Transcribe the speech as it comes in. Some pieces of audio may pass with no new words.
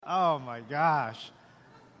Oh my gosh.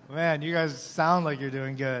 Man, you guys sound like you're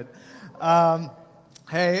doing good.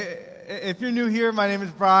 Hey, if you're new here, my name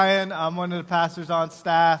is Brian. I'm one of the pastors on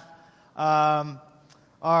staff.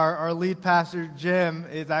 Our lead pastor, Jim,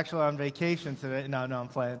 is actually on vacation today. No, I'm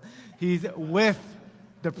playing. He's with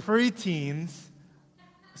the preteens.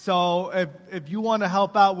 So if you want to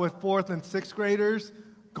help out with 4th and 6th graders,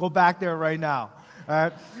 go back there right now. All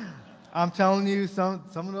right? I'm telling you, some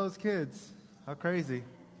of those kids, how crazy.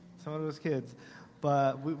 Some of those kids.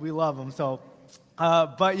 But we love them. So,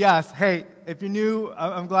 but yes, hey, if you're new,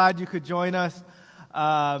 I'm glad you could join us.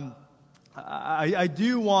 I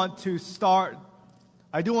do want to start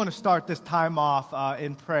this time off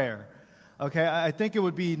in prayer. Okay, I think it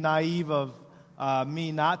would be naive of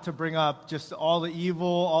me not to bring up just all the evil,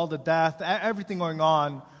 all the death, everything going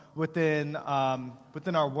on within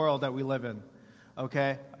our world that we live in.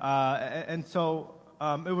 Okay, and so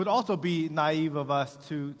it would also be naive of us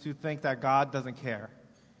to think that God doesn't care.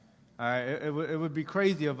 All right, it would be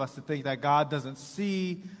crazy of us to think that God doesn't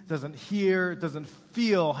see, doesn't hear, doesn't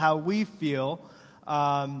feel how we feel.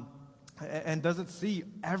 And doesn't see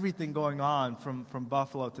everything going on from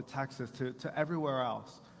Buffalo to Texas to everywhere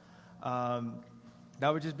else.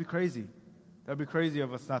 That would just be crazy. That would be crazy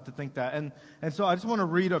of us not to think that. And so I just want to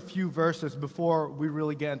read a few verses before we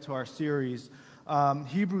really get into our series.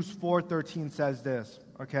 Hebrews 4:13 says this,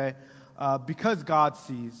 okay? Because God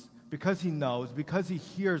sees, because He knows, because He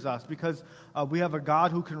hears us, because we have a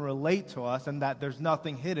God who can relate to us and that there's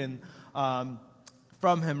nothing hidden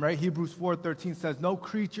from Him, right? Hebrews 4:13 says, no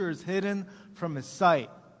creature is hidden from His sight,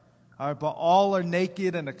 all right, but all are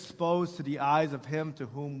naked and exposed to the eyes of Him to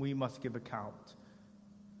whom we must give account.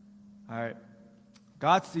 All right,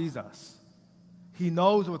 God sees us. He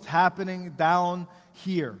knows what's happening down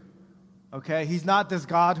here, okay? He's not this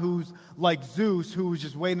God who's like Zeus, who's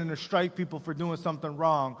just waiting to strike people for doing something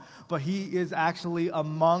wrong, but He is actually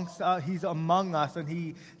amongst us. He's among us, and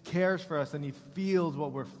He cares for us, and He feels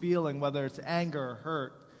what we're feeling, whether it's anger or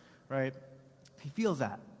hurt, right? He feels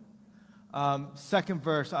that. Second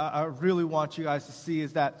verse I really want you guys to see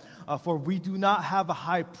is that for we do not have a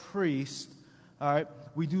high priest, all right?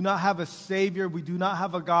 We do not have a Savior. We do not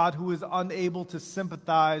have a God who is unable to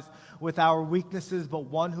sympathize with our weaknesses, but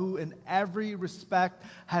one who in every respect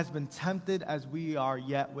has been tempted as we are,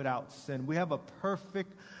 yet without sin. We have a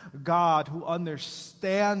perfect God who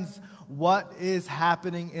understands what is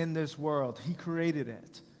happening in this world. He created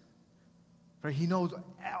it. Right? He knows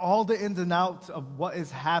all the ins and outs of what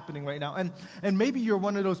is happening right now. And maybe you're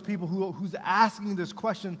one of those people who's asking this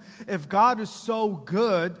question, if God is so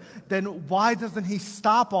good, then why doesn't He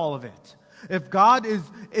stop all of it? If God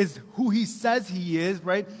is who He says He is,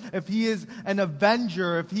 right? If He is an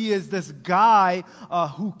avenger, if He is this guy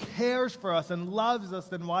who cares for us and loves us,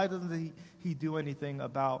 then why doesn't He do anything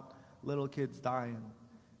about little kids dying?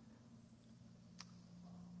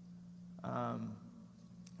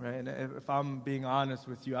 Right? And if I'm being honest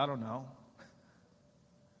with you, I don't know.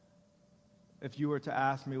 If you were to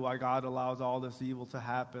ask me why God allows all this evil to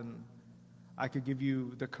happen, I could give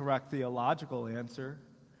you the correct theological answer,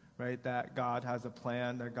 right? That God has a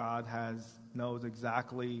plan, that God knows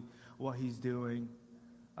exactly what He's doing.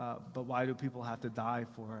 But why do people have to die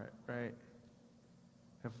for it, right?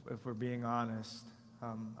 If we're being honest,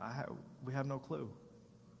 we have no clue.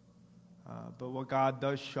 But what God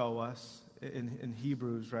does show us in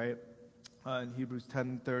Hebrews, right? In Hebrews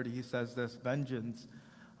 10:30, He says this, vengeance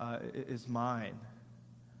is mine.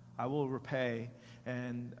 I will repay,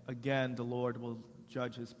 and again, the Lord will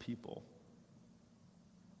judge His people.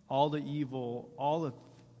 All the evil, all of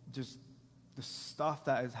just the stuff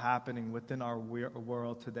that is happening within our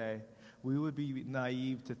world today, we would be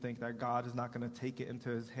naive to think that God is not going to take it into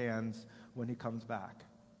His hands when He comes back.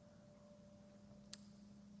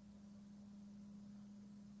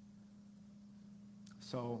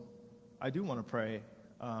 So I do want to pray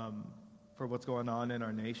for what's going on in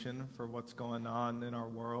our nation, for what's going on in our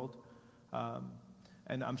world.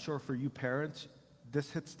 And I'm sure for you parents,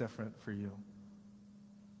 this hits different for you.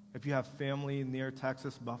 If you have family near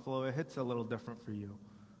Texas, Buffalo, it hits a little different for you.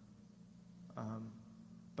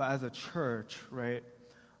 But as a church, right,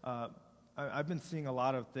 I've been seeing a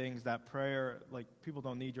lot of things that prayer, like people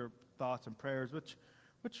don't need your thoughts and prayers, which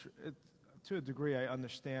to a degree I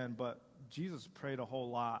understand, but Jesus prayed a whole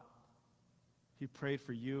lot. He prayed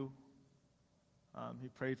for you. He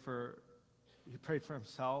prayed for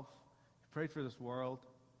Himself. He prayed for this world.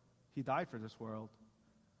 He died for this world.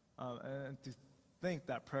 And to think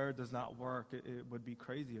that prayer does not work, it would be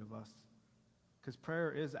crazy of us. Because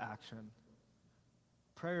prayer is action.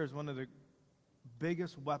 Prayer is one of the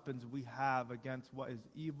biggest weapons we have against what is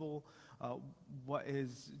evil, what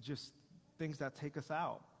is just things that take us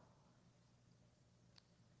out.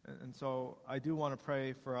 And so I do want to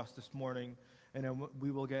pray for us this morning, and then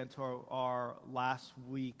we will get into our last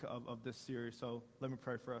week of this series. So let me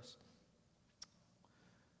pray for us.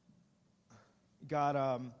 God,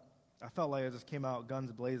 I felt like I just came out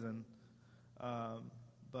guns blazing,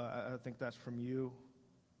 but I think that's from you.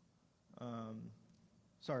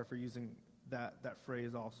 Sorry for using that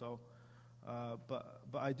phrase also. But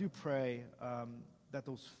I do pray that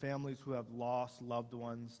those families who have lost loved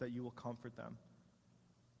ones, that you will comfort them,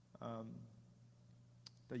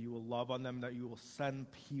 that you will love on them, that you will send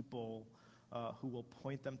people who will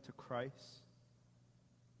point them to Christ.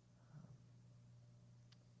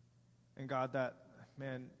 And God, that,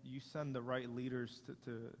 man, you send the right leaders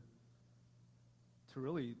to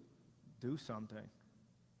really do something.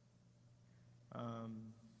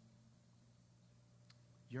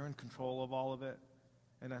 You're in control of all of it,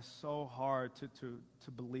 and that's so hard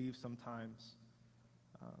to believe sometimes.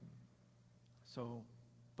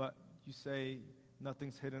 But you say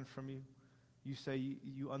nothing's hidden from you. You say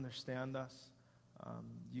you understand us.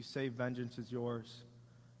 You say vengeance is yours.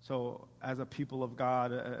 So as a people of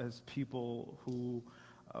God, as people who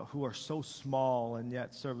are so small and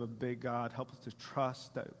yet serve a big God, help us to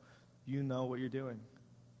trust that you know what you're doing.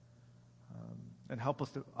 And help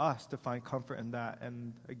us to find comfort in that.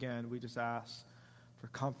 And again, we just ask for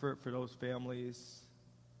comfort for those families,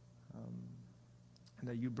 and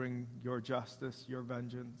that you bring your justice, your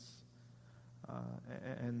vengeance.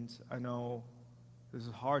 And I know this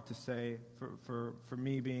is hard to say for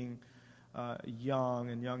me being young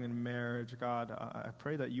in marriage. God, I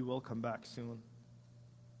pray that you will come back soon,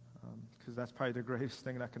 because that's probably the greatest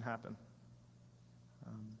thing that can happen.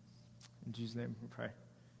 In Jesus' name we pray.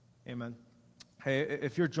 Amen. Hey,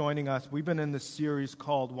 if you're joining us, we've been in this series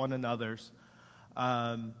called One Another's.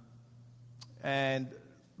 And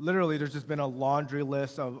literally there's just been a laundry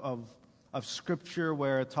list of scripture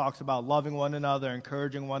where it talks about loving one another,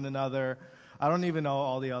 encouraging one another. I don't even know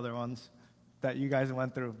all the other ones that you guys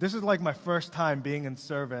went through. This is like my first time being in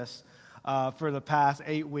service for the past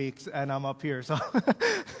 8 weeks, and I'm up here. So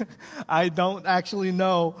I don't actually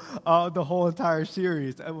know the whole entire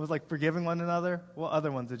series. It was like forgiving one another. What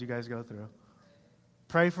other ones did you guys go through?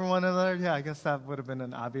 Pray for one another. Yeah, I guess that would have been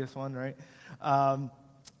an obvious one, right?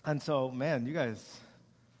 And so, man, you guys,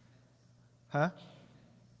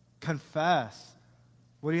 confess.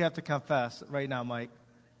 What do you have to confess right now, Mike?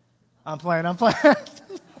 I'm playing. I'm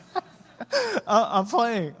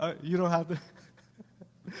playing. You don't have to.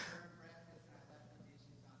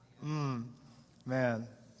 Man,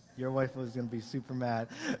 your wife was going to be super mad.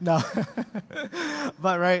 No.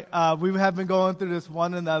 But, right, we have been going through this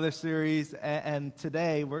One Another series, and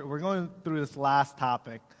today we're going through this last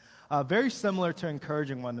topic. Very similar to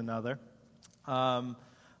encouraging one another.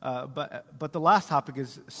 But the last topic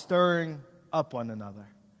is stirring up one another.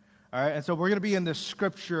 All right, and so we're going to be in the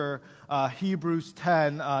scripture, Hebrews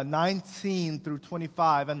 10, 19 through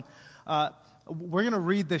 25. And we're going to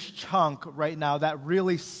read this chunk right now that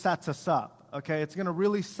really sets us up. Okay, it's going to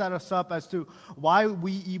really set us up as to why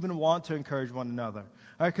we even want to encourage one another. All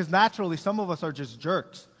right, because naturally, some of us are just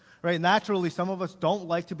jerks. Right, naturally, some of us don't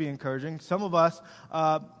like to be encouraging. Some of us,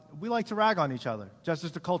 we like to rag on each other. Just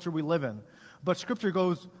as the culture we live in. But Scripture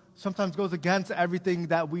sometimes goes against everything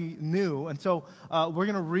that we knew. And so we're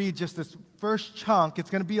going to read just this first chunk. It's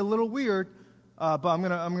going to be a little weird, but I'm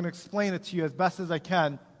going to explain it to you as best as I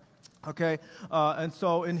can. Okay? And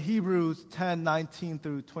so in Hebrews 10, 19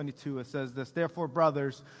 through 22, it says this: "Therefore,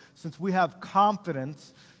 brothers, since we have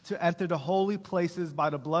confidence to enter the holy places by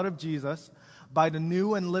the blood of Jesus, by the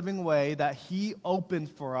new and living way that he opened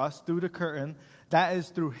for us through the curtain, that is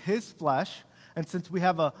through his flesh, and since we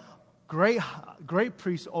have a great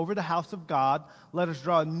priest over the house of God, let us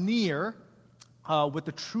draw near with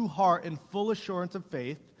a true heart in full assurance of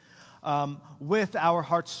faith, with our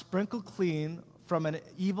hearts sprinkled clean from an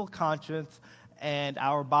evil conscience and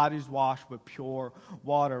our bodies washed with pure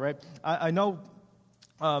water." Right? I know,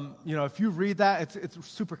 if you read that, it's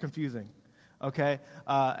super confusing. Okay,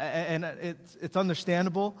 and it's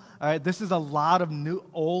understandable. All right, this is a lot of New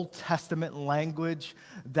Old Testament language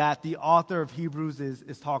that the author of Hebrews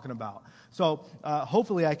is talking about. So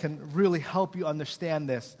hopefully I can really help you understand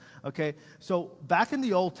this. Okay, so back in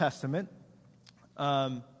the Old Testament,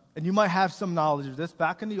 and you might have some knowledge of this.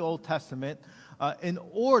 Back in the Old Testament,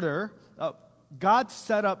 God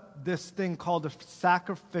set up this thing called a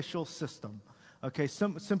sacrificial system. Okay,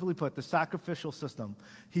 simply put, the sacrificial system.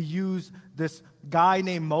 He used this guy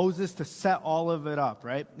named Moses to set all of it up,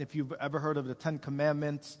 right? If you've ever heard of the Ten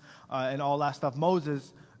Commandments and all that stuff,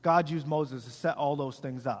 God used Moses to set all those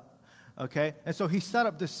things up, okay? And so he set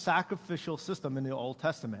up this sacrificial system in the Old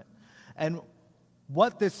Testament. And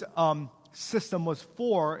what this system was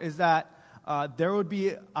for is that there would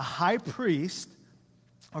be a high priest,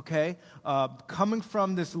 okay, coming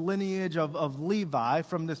from this lineage of Levi,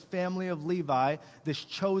 from this family of Levi, this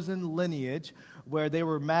chosen lineage where they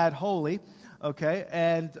were mad holy, okay,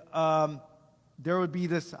 and there would be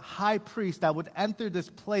this high priest that would enter this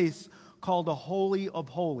place called the Holy of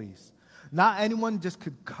Holies. Not anyone just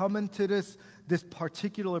could come into this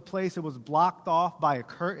particular place. It was blocked off by a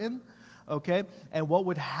curtain, okay, and what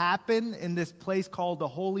would happen in this place called the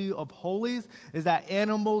Holy of Holies is that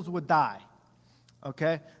animals would die.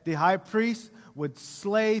 Okay, the high priest would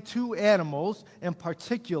slay 2 animals in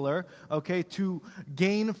particular, okay, to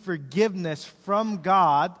gain forgiveness from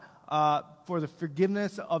God for the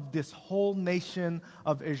forgiveness of this whole nation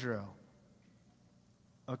of Israel.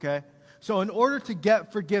 Okay, so in order to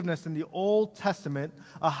get forgiveness in the Old Testament,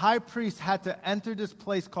 a high priest had to enter this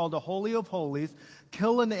place called the Holy of Holies,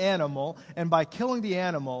 kill an animal, and by killing the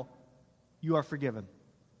animal, you are forgiven.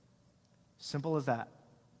 Simple as that.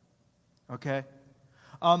 Okay?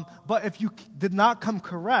 But if you did not come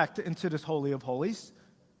correct into this Holy of Holies,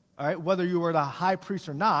 all right, whether you were the high priest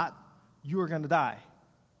or not, you were going to die.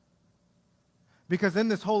 Because in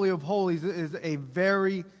this Holy of Holies is a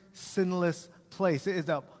very sinless place. It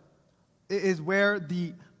is where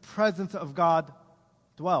the presence of God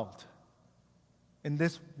dwelled, in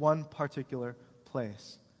this one particular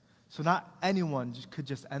place. So not anyone could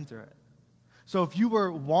just enter it. So if you were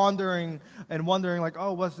wandering and wondering like,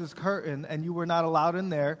 oh, what's this curtain? And you were not allowed in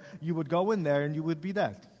there, you would go in there and you would be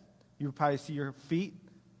dead. You would probably see your feet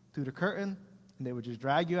through the curtain, and they would just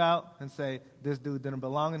drag you out and say, this dude didn't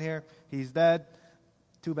belong in here. He's dead.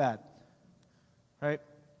 Too bad. Right?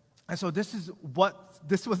 And so this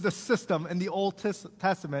was the system in the Old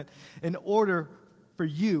Testament in order for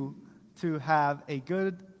you to have a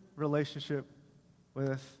good relationship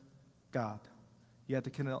with God. You had to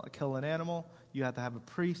kill an animal. You had to have a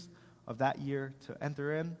priest of that year to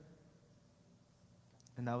enter in.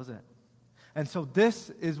 And that was it. And so this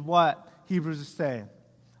is what Hebrews is saying.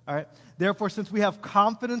 All right. Therefore, since we have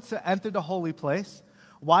confidence to enter the holy place,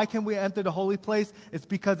 why can we enter the holy place? It's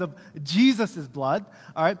because of Jesus' blood.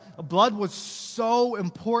 All right. Blood was so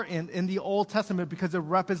important in the Old Testament because it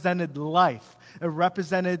represented life. It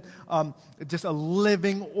represented just a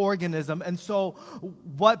living organism. And so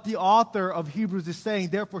what the author of Hebrews is saying,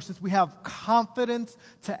 therefore, since we have confidence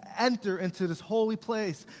to enter into this holy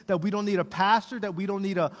place, that we don't need a pastor, that we don't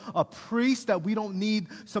need a priest, that we don't need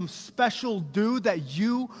some special dude, that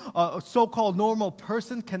you, a so-called normal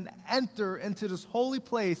person, can enter into this holy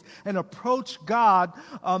place and approach God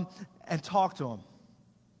and talk to Him.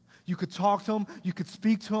 You could talk to Him. You could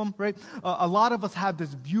speak to Him, right? A lot of us have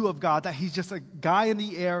this view of God that He's just a guy in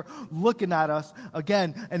the air looking at us,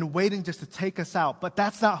 again, and waiting just to take us out. But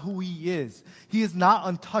that's not who He is. He is not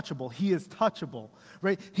untouchable. He is touchable,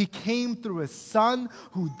 right? He came through His Son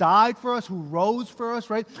who died for us, who rose for us,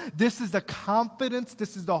 right? This is the confidence.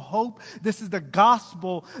 This is the hope. This is the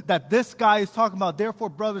gospel that this guy is talking about. Therefore,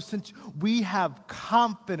 brothers, since we have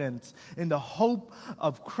confidence in the hope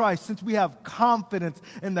of Christ, since we have confidence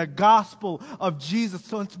in the gospel of Jesus,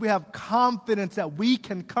 since we have confidence that we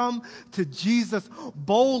can come to Jesus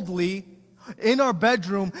boldly in our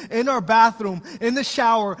bedroom, in our bathroom, in the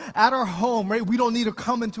shower, at our home, right? We don't need to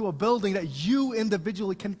come into a building, that you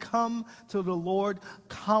individually can come to the Lord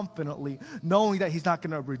confidently, knowing that He's not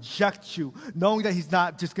going to reject you, knowing that He's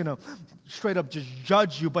not just going to straight up just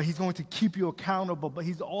judge you, but He's going to keep you accountable, but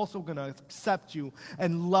He's also going to accept you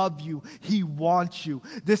and love you. He wants you.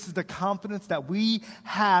 This is the confidence that we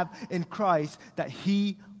have in Christ, that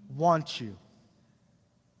He wants you.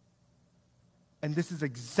 And this is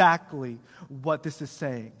exactly what this is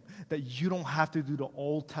saying, that you don't have to do the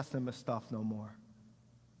Old Testament stuff no more.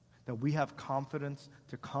 That we have confidence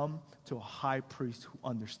to come to a high priest who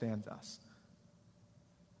understands us.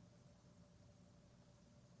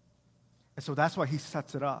 And so that's why He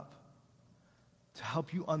sets it up, to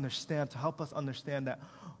help you understand, to help us understand that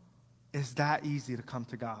it's that easy to come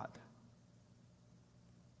to God.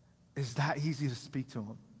 It's that easy to speak to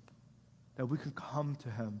Him. That we can come to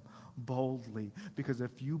Him boldly, because if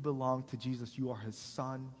you belong to Jesus, you are His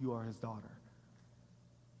son, you are His daughter.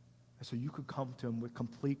 And so you could come to Him with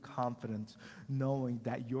complete confidence, knowing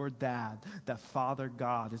that your dad, that Father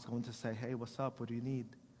God, is going to say, hey, what's up? What do you need?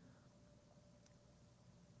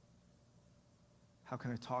 How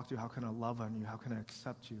can I talk to you? How can I love on you? How can I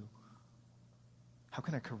accept you? How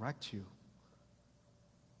can I correct you?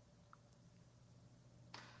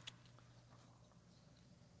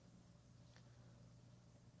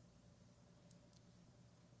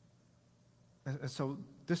 And so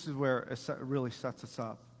this is where it really sets us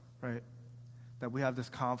up, right? That we have this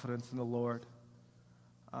confidence in the Lord.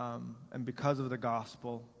 And because of the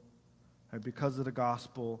gospel, right? Because of the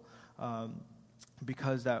gospel,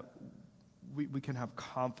 because that we can have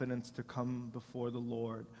confidence to come before the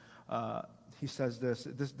Lord. He says this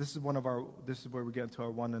is where we get into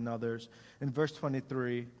our one another's. In verse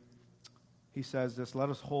 23, he says this, let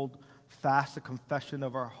us hold fast the confession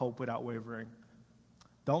of our hope without wavering.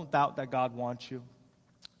 Don't doubt that God wants you.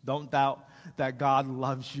 Don't doubt that God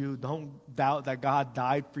loves you. Don't doubt that God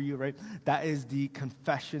died for you, right? That is the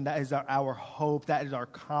confession. That is our hope. That is our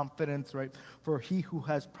confidence, right? For he who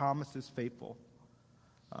has promised is faithful.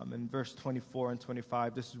 In verse 24 and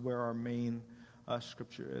 25, this is where our main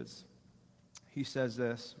scripture is. He says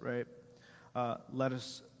this, right? Let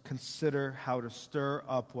us consider how to stir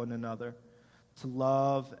up one another to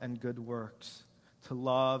love and good works. To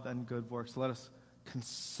love and good works. Let us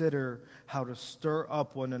consider how to stir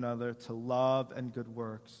up one another to love and good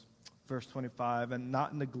works. Verse 25, and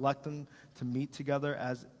not neglecting to meet together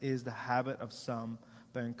as is the habit of some,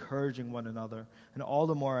 but encouraging one another, and all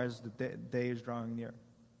the more as the day is drawing near.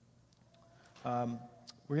 We're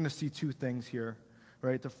going to see two things here,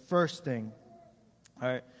 right? The first thing, all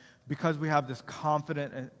right, because we have this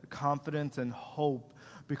confidence and hope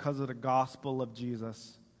because of the gospel of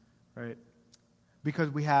Jesus, right?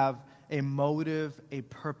 Because we have a motive, a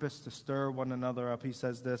purpose to stir one another up. He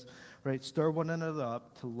says this, right? Stir one another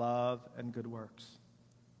up to love and good works.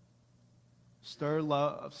 Stir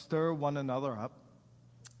one another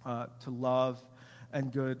up to love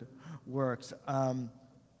and good works. And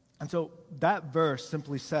so that verse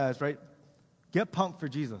simply says, right? Get pumped for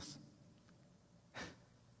Jesus.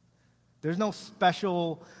 There's no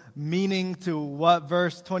special meaning to what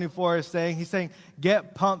verse 24 is saying. He's saying,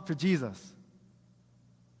 get pumped for Jesus.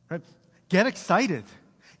 Right? Get excited.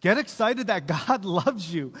 Get excited that God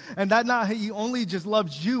loves you. And that not he only just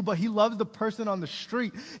loves you, but he loves the person on the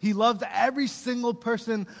street. He loves every single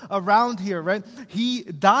person around here, right? He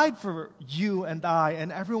died for you and I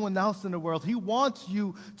and everyone else in the world. He wants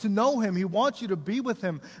you to know him. He wants you to be with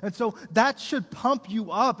him. And so that should pump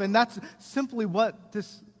you up. And that's simply what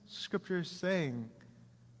this scripture is saying.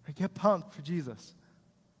 Get pumped for Jesus.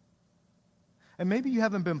 And maybe you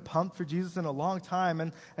haven't been pumped for Jesus in a long time,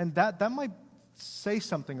 and that might say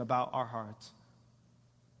something about our hearts.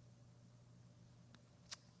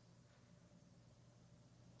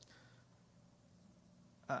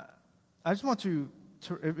 I just want to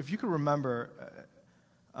if you could remember,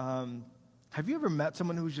 have you ever met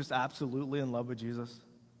someone who's just absolutely in love with Jesus?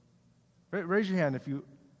 Raise your hand if you,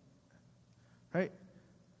 right?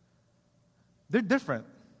 They're different.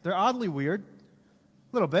 They're oddly weird,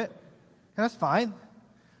 a little bit. And that's fine,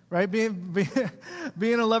 right? Being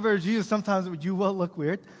a lover of Jesus, sometimes you will look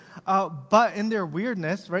weird. But in their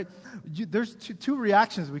weirdness, right, there's two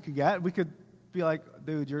reactions we could get. We could be like,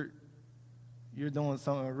 dude, you're doing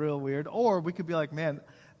something real weird. Or we could be like, man,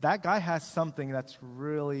 that guy has something that's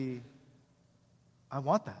really, I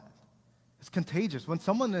want that. It's contagious. When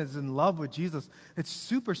someone is in love with Jesus, it's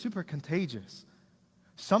super, super contagious.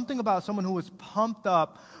 Something about someone who is pumped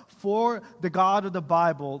up for the God of the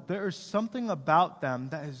Bible, there is something about them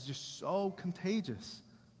that is just so contagious.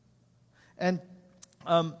 And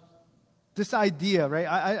this idea, right,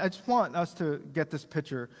 I just want us to get this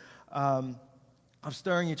picture of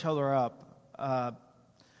stirring each other up.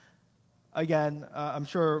 Again, I'm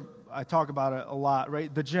sure I talk about it a lot,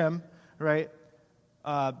 right? The gym, right?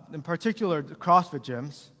 In particular, the CrossFit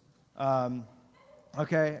gyms.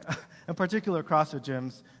 Okay, in particular, CrossFit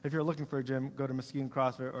gyms. If you're looking for a gym, go to Mesquite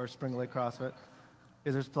CrossFit or Spring Lake CrossFit.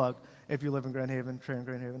 Is there's a plug. If you live in Grand Haven, train in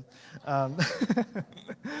Grand Haven.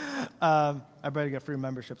 I better get free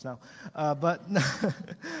memberships now. But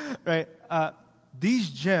right, these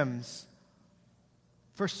gyms,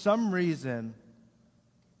 for some reason,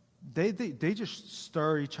 they just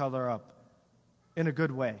stir each other up in a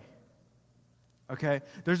good way. Okay?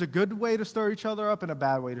 There's a good way to stir each other up and a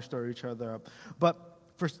bad way to stir each other up. But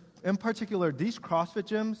in particular, these CrossFit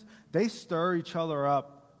gyms, they stir each other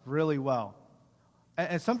up really well.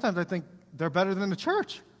 And sometimes I think they're better than the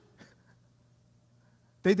church.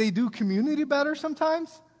 They do community better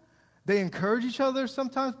sometimes. They encourage each other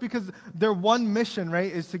sometimes because their one mission,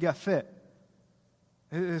 right, is to get fit.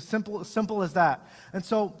 It's simple as that. And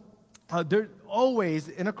so There's always,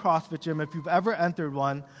 in a CrossFit gym, if you've ever entered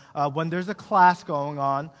one, when there's a class going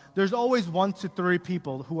on, there's always 1 to 3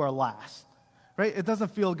 people who are last, right? It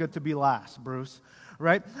doesn't feel good to be last, Bruce,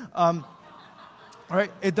 right?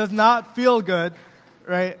 Right? It does not feel good,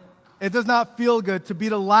 right? It does not feel good to be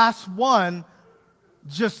the last one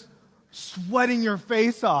just sweating your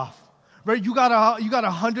face off, right? You got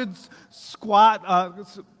 100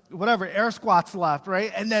 air squats left,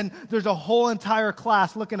 right? And then there's a whole entire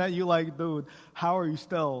class looking at you like, dude, how are you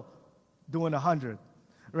still doing 100,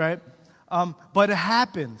 right? But it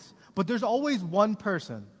happens. But there's always one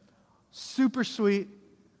person,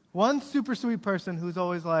 one super sweet person who's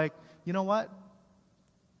always like, you know what?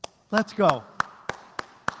 Let's go.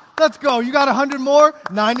 Let's go. You got 100 more?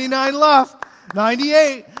 99 left.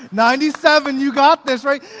 98, 97, you got this,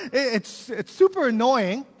 right? It's super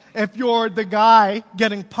annoying if you're the guy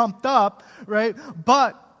getting pumped up, right?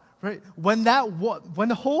 But right, when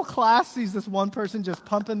the whole class sees this one person just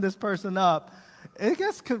pumping this person up, it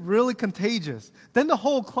gets really contagious. Then the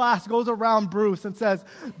whole class goes around Bruce and says,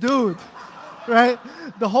 dude, right?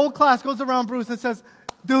 The whole class goes around Bruce and says,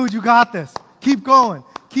 dude, you got this. Keep going.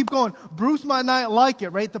 Keep going. Bruce might not like it,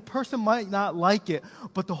 right? The person might not like it,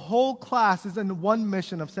 but the whole class is in one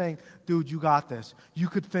mission of saying, dude, you got this. You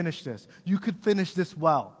could finish this. You could finish this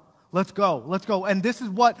well. Let's go. Let's go. And this is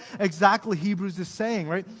what exactly Hebrews is saying,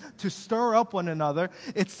 right? To stir up one another.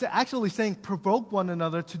 It's actually saying provoke one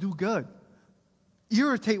another to do good.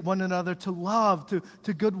 Irritate one another to love,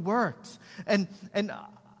 to good works. And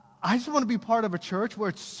I just want to be part of a church where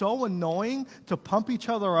it's so annoying to pump each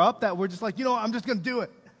other up that we're just like, I'm just going to do it.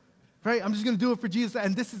 Right? I'm just going to do it for Jesus.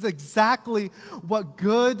 And this is exactly what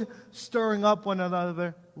good stirring up one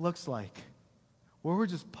another looks like. Where we're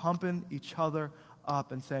just pumping each other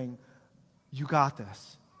up and saying, you got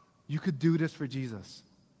this. You could do this for Jesus.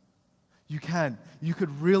 You can. You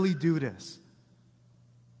could really do this.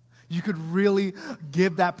 You could really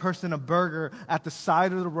give that person a burger at the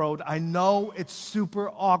side of the road. I know it's super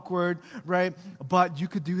awkward, right? But you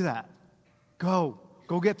could do that. Go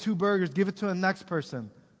get 2 burgers. Give it to the next person.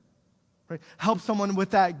 Right? Help someone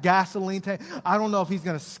with that gasoline tank. I don't know if he's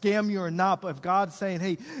going to scam you or not, but if God's saying,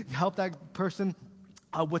 hey, help that person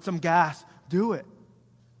with some gas, do it.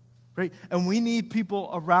 Right? And we need people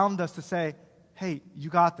around us to say, hey, you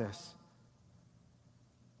got this.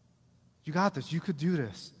 You got this. You could do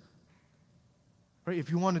this. Right?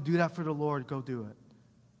 If you want to do that for the Lord, go do it.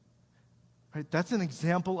 Right? That's an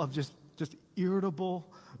example of just irritable,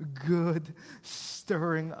 good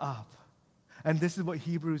stirring up. And this is what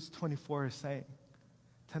Hebrews 24 is saying.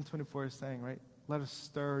 10:24 is saying, right? Let us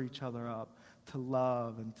stir each other up to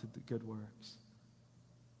love and to the good works.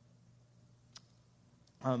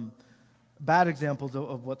 Bad examples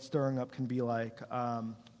of what stirring up can be like.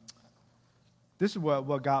 This is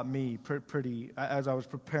what got me pretty as I was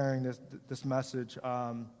preparing this message.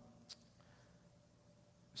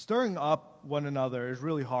 Stirring up one another is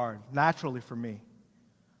really hard, naturally for me.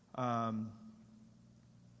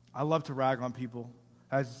 I love to rag on people.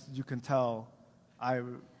 As you can tell, I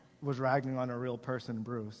was ragging on a real person,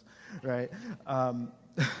 Bruce, right? I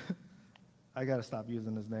got to stop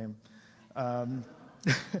using his name.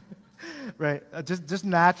 Right? Just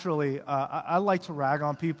naturally, I like to rag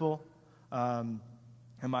on people. In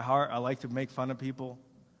my heart, I like to make fun of people.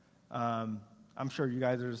 I'm sure you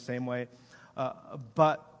guys are the same way.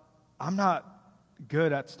 But I'm not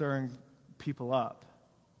good at stirring people up.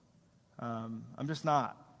 I'm just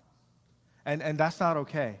not. And that's not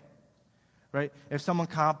okay. Right? If someone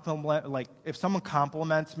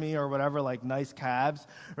compliments me or whatever, like nice calves,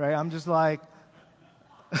 right? I'm just like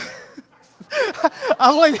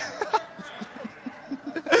I'm like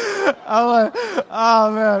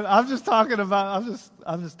oh man, I'm just talking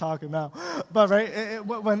now. But right,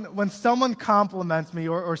 when someone compliments me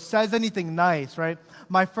or says anything nice, right?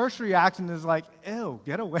 My first reaction is like, ew,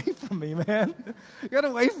 get away from me, man. Get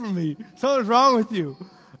away from me. Something's wrong with you.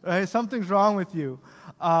 Right? Something's wrong with you.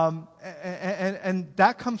 And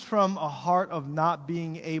that comes from a heart of not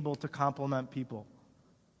being able to compliment people.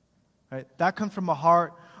 Right? That comes from a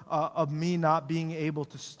heart of me not being able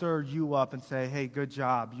to stir you up and say, hey, good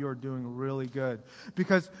job, you're doing really good.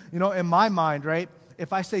 Because, in my mind, right,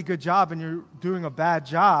 if I say good job and you're doing a bad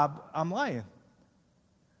job, I'm lying.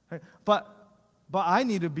 Right? But I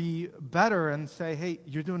need to be better and say, hey,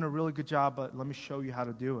 you're doing a really good job, but let me show you how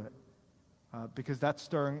to do it. Because that's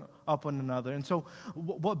stirring up one another. And so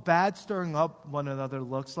what bad stirring up one another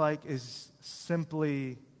looks like is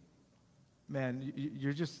simply, man,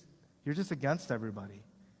 you're just against everybody.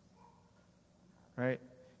 Right?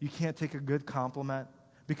 You can't take a good compliment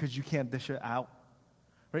because you can't dish it out.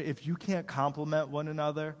 right? If you can't compliment one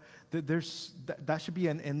another, that should be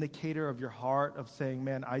an indicator of your heart of saying,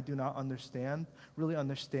 man, I do not really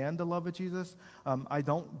understand the love of Jesus. I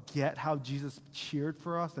don't get how Jesus cheered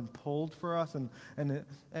for us and pulled for us. And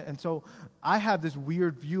so I have this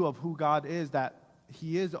weird view of who God is, that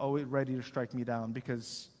he is always ready to strike me down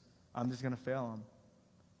because I'm just going to fail him.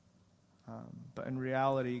 But in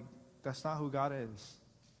reality, that's not who God is.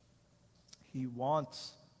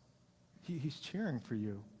 He's cheering for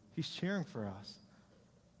you. He's cheering for us.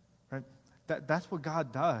 Right? That's what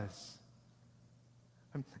God does.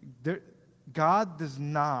 God does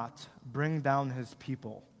not bring down his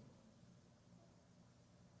people.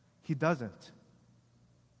 He doesn't.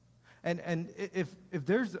 And if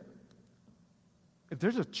there's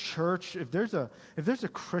a church, if there's a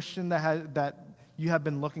Christian that you have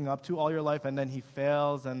been looking up to all your life, and then he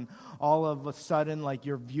fails, and all of a sudden, like,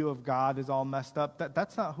 your view of God is all messed up,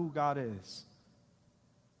 that's not who God is.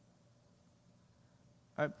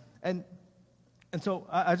 Right? And so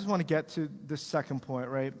I just want to get to this second point,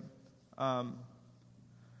 right?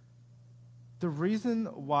 The reason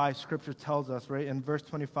why Scripture tells us, right, in verse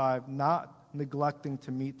 25, not neglecting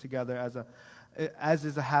to meet together as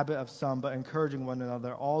is a habit of some, but encouraging one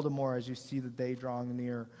another, all the more as you see the day drawing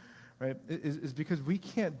near, right, is because we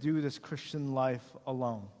can't do this Christian life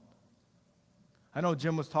alone. I know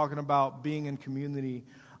Jim was talking about being in community.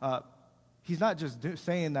 He's not just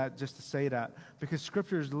saying that just to say that, because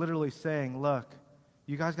Scripture is literally saying, look,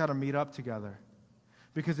 you guys got to meet up together.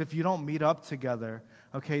 Because if you don't meet up together,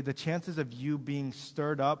 okay, the chances of you being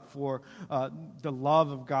stirred up for the love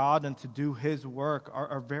of God and to do his work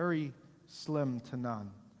are very slim to none.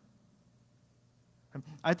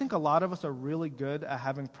 I think a lot of us are really good at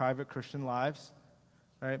having private Christian lives,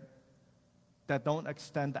 right, that don't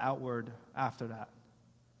extend outward after that.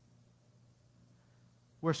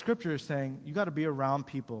 Where Scripture is saying, you got to be around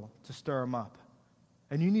people to stir them up.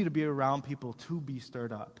 And you need to be around people to be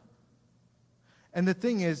stirred up. And the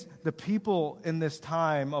thing is, the people in this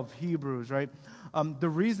time of Hebrews, right, the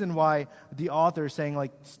reason why the author is saying,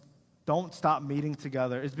 like, don't stop meeting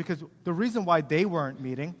together is because the reason why they weren't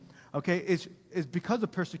meeting, okay, is because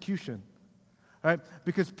of persecution, right?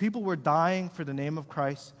 Because people were dying for the name of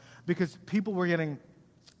Christ, because people were getting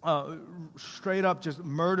straight up just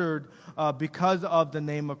murdered because of the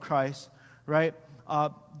name of Christ, right?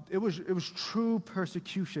 It was true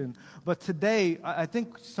persecution. But today, I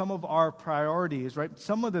think some of our priorities, right?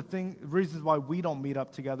 Some of the reasons why we don't meet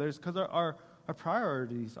up together is because our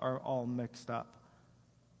priorities are all mixed up.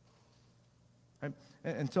 Right?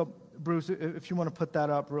 And so, Bruce, if you want to put that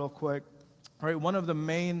up real quick, right? One of the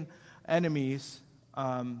main enemies,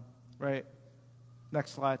 right?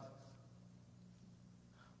 Next slide.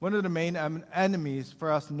 One of the main enemies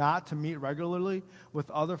for us not to meet regularly with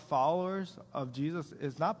other followers of Jesus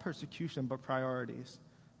is not persecution, but priorities.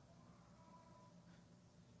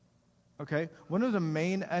 Okay? One of the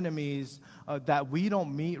main enemies that we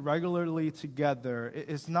don't meet regularly together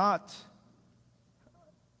is not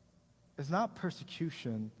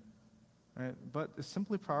persecution, right? But it's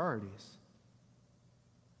simply priorities.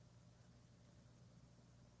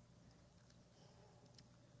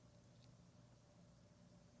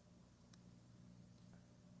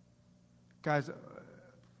 Guys,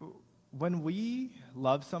 when we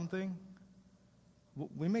love something,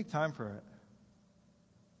 we make time for it.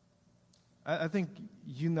 I think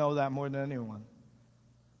you know that more than anyone.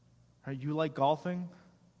 Right? You like golfing?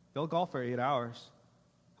 You'll golf for 8 hours.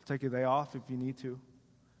 I'll take a day off if you need to.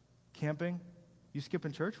 Camping? You skip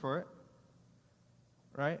in church for it.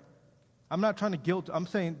 Right? I'm not trying to I'm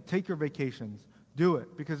saying take your vacations. Do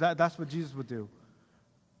it, because that's what Jesus would do.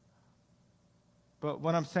 But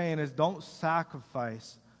what I'm saying is don't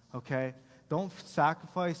sacrifice, okay? Don't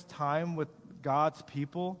sacrifice time with God's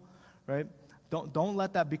people, right? Don't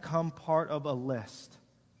let that become part of a list.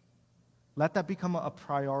 Let that become a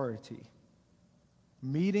priority.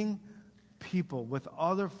 Meeting people with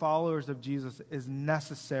other followers of Jesus is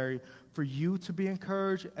necessary for you to be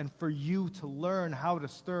encouraged and for you to learn how to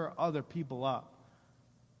stir other people up.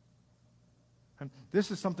 And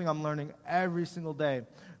this is something I'm learning every single day.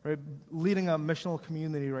 Right? Leading a missional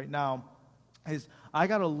community right now is I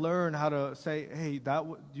got to learn how to say, hey, that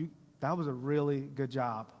was a really good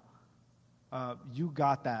job. You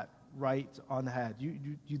got that right on the head.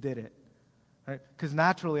 You did it. Right? Because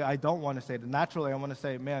naturally, I don't want to say that. Naturally, I want to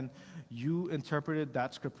say, man, you interpreted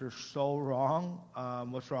that scripture so wrong.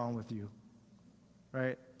 What's wrong with you?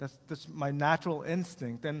 Right? That's my natural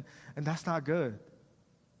instinct, and that's not good.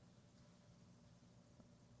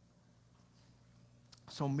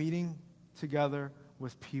 So meeting together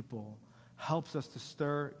with people helps us to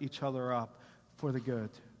stir each other up for the good.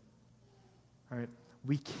 All right?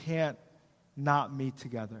 We can't not meet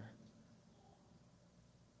together.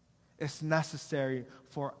 It's necessary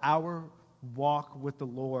for our walk with the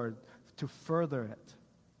Lord to further it,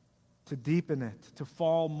 to deepen it, to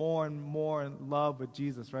fall more and more in love with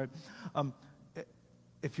Jesus, right?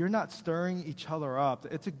 If you're not stirring each other up,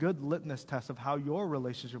 it's a good litmus test of how your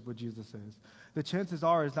relationship with Jesus is. The chances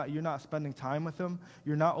are is that you're not spending time with him,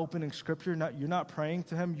 you're not opening scripture, you're not praying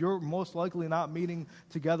to him, you're most likely not meeting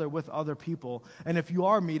together with other people. And if you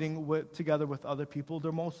are meeting together with other people,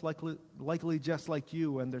 they're most likely just like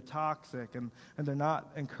you, and they're toxic, and they're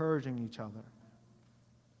not encouraging each other.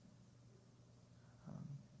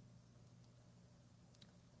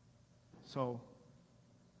 So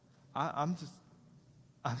I'm just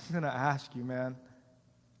going to ask you, man,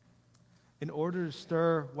 in order to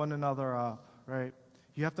stir one another up, right,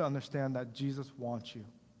 you have to understand that Jesus wants you,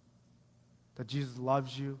 that Jesus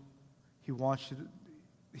loves you. He wants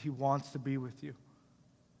to be with you.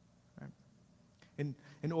 Right?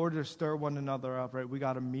 In order to stir one another up, right, we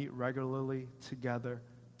got to meet regularly together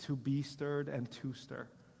to be stirred and to stir.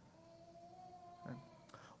 Right?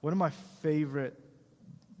 One of my favorite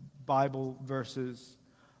Bible verses,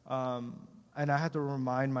 and I had to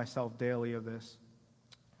remind myself daily of this,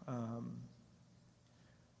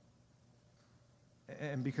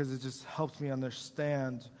 and because it just helps me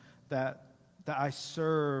understand that I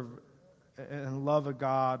serve and love a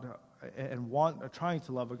God and trying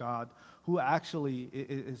to love a God who actually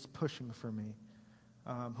is pushing for me,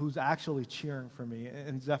 who's actually cheering for me.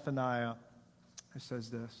 In Zephaniah, it says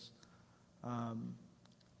this,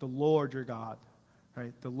 the Lord your God,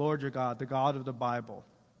 right? The Lord your God, the God of the Bible,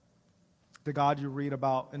 the God you read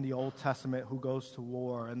about in the Old Testament who goes to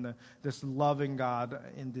war, and this loving God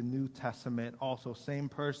in the New Testament, also same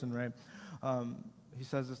person, right? He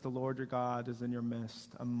says this, the Lord your God is in your midst,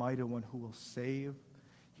 a mighty one who will save.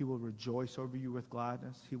 He will rejoice over you with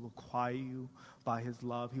gladness. He will quiet you by his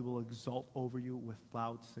love. He will exult over you with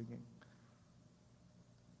loud singing.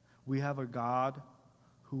 We have a God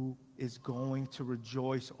who is going to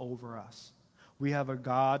rejoice over us. We have a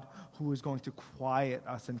God who is going to quiet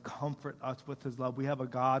us and comfort us with his love. We have a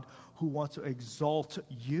God who wants to exalt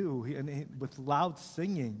you with loud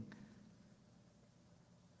singing.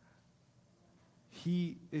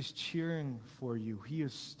 He is cheering for you. He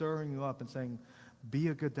is stirring you up and saying, be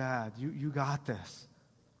a good dad. You got this.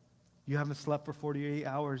 You haven't slept for 48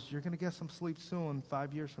 hours. You're going to get some sleep soon,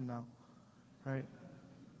 5 years from now, right?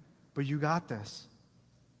 But you got this.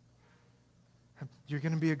 You're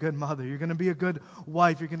going to be a good mother. You're going to be a good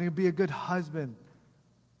wife. You're going to be a good husband.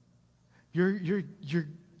 You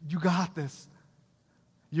got this.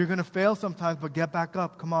 You're going to fail sometimes, but get back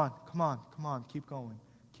up. Come on. Keep going.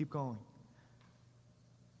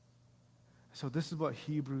 So this is what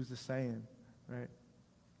Hebrews is saying, right?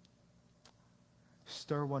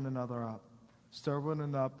 Stir one another up. Stir one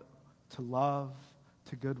another up to love,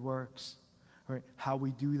 to good works. Right? How we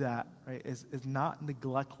do that, right, is not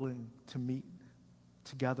neglecting to meet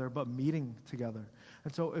together, but meeting together.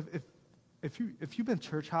 And so if you've been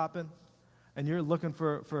church hopping and you're looking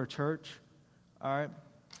for a church, all right,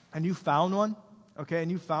 and you found one,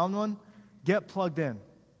 get plugged in.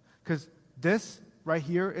 Because this right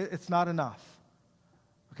here, it's not enough.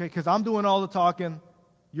 Okay, because I'm doing all the talking,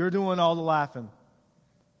 you're doing all the laughing.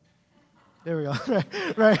 There we go.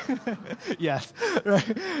 right? Yes.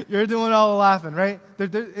 Right. You're doing all the laughing, right?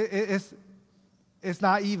 It's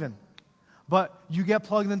not even. But you get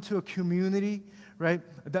plugged into a community, right?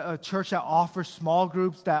 A church that offers small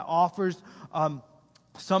groups, that offers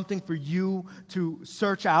something for you to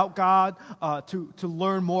search out God, to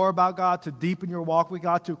learn more about God, to deepen your walk with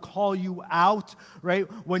God, to call you out, right?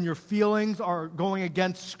 When your feelings are going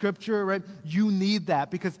against Scripture, right? You need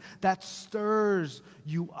that because that stirs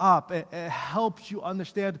you up. It helps you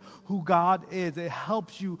understand who God is. It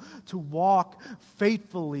helps you to walk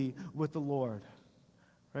faithfully with the Lord.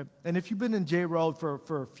 Right? And if you've been in J Road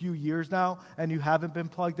for a few years now and you haven't been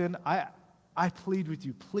plugged in, I plead with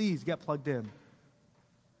you, please get plugged in.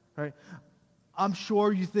 Right? I'm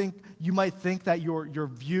sure you might think that your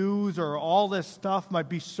views or all this stuff might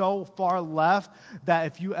be so far left that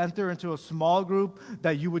if you enter into a small group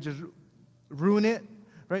that you would just ruin it.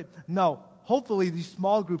 Right? No. Hopefully these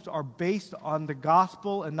small groups are based on the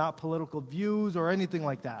gospel and not political views or anything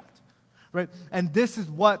like that. Right? And this is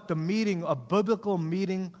what a biblical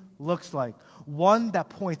meeting looks like. One that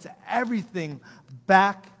points everything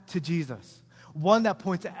back to Jesus. One that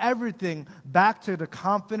points everything back to the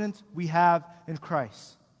confidence we have in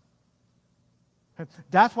Christ. Right?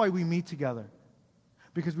 That's why we meet together.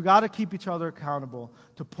 Because we got to keep each other accountable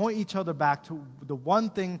to point each other back to the one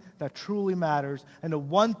thing that truly matters and the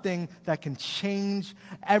one thing that can change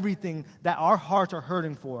everything that our hearts are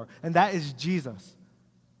hurting for, and that is Jesus.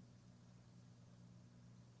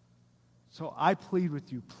 So I plead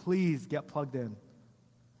with you, please get plugged in.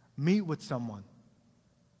 Meet with someone.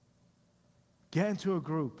 Get into a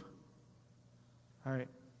group. All right.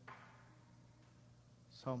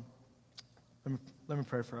 So let me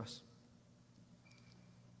pray for us.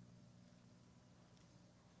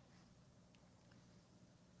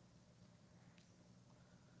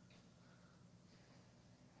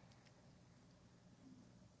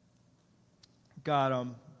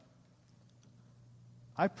 God,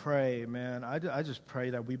 I pray, man, I just pray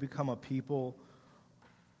that we become a people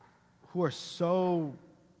who are so,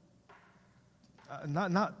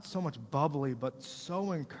 not so much bubbly, but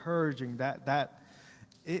so encouraging that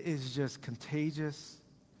it is just contagious,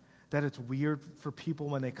 that it's weird for people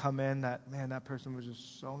when they come in that, man, that person was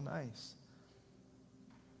just so nice.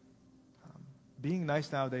 Being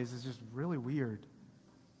nice nowadays is just really weird.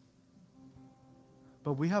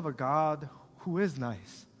 But we have a God who is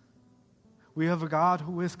nice. We have a God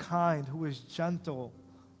who is kind, who is gentle,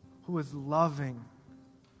 who is loving,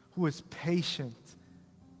 who is patient.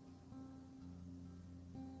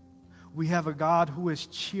 We have a God who is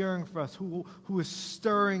cheering for us, who is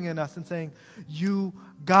stirring in us and saying, you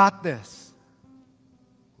got this.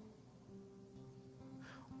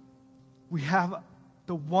 We have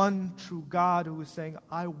the one true God who is saying,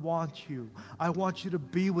 I want you. I want you to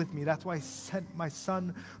be with me. That's why I sent my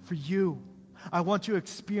son for you. I want you to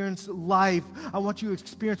experience life. I want you to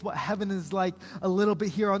experience what heaven is like a little bit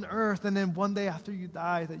here on earth, and then one day after you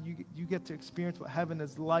die, that you get to experience what heaven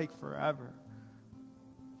is like forever.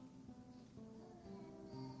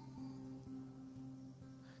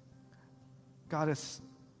 God, it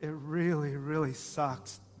really, really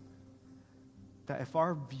sucks that if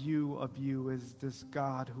our view of you is this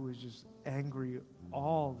God who is just angry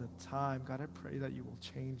all the time, God, I pray that you will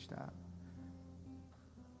change that.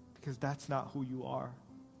 Because that's not who you are.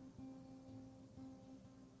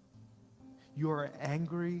 You are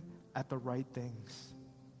angry at the right things.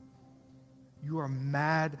 You are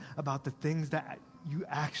mad about the things that you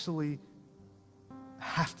actually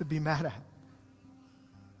have to be mad at.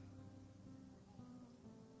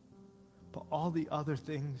 But all the other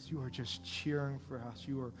things, you are just cheering for us.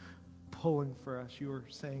 You are pulling for us. You are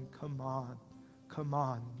saying, come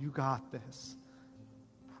on, you got this.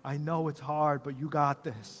 I know it's hard, but you got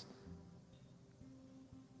this.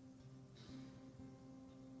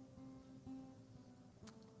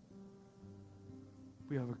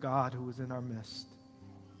 We have a God who is in our midst,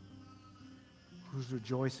 who's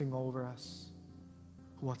rejoicing over us,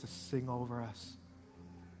 who wants to sing over us,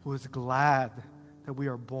 who is glad that we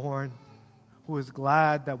are born, who is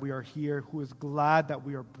glad that we are here, who is glad that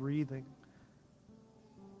we are breathing.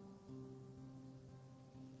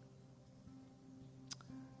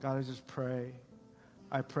 God, I just pray.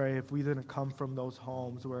 I pray if we didn't come from those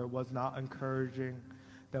homes where it was not encouraging,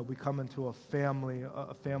 that we come into a family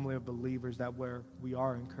of believers that where we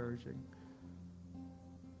are encouraging.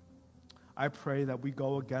 I pray that we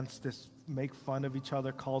go against this make fun of each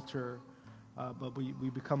other culture, but we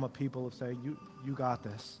become a people of saying, you got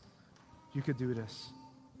this. You could do this.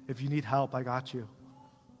 If you need help, I got you.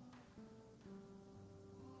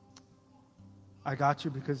 I got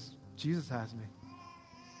you because Jesus has me.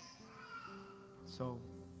 So,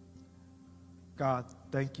 God,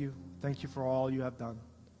 thank you. Thank you for all you have done.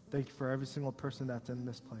 Thank you for every single person that's in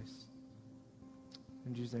this place.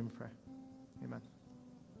 In Jesus' name we pray. Amen.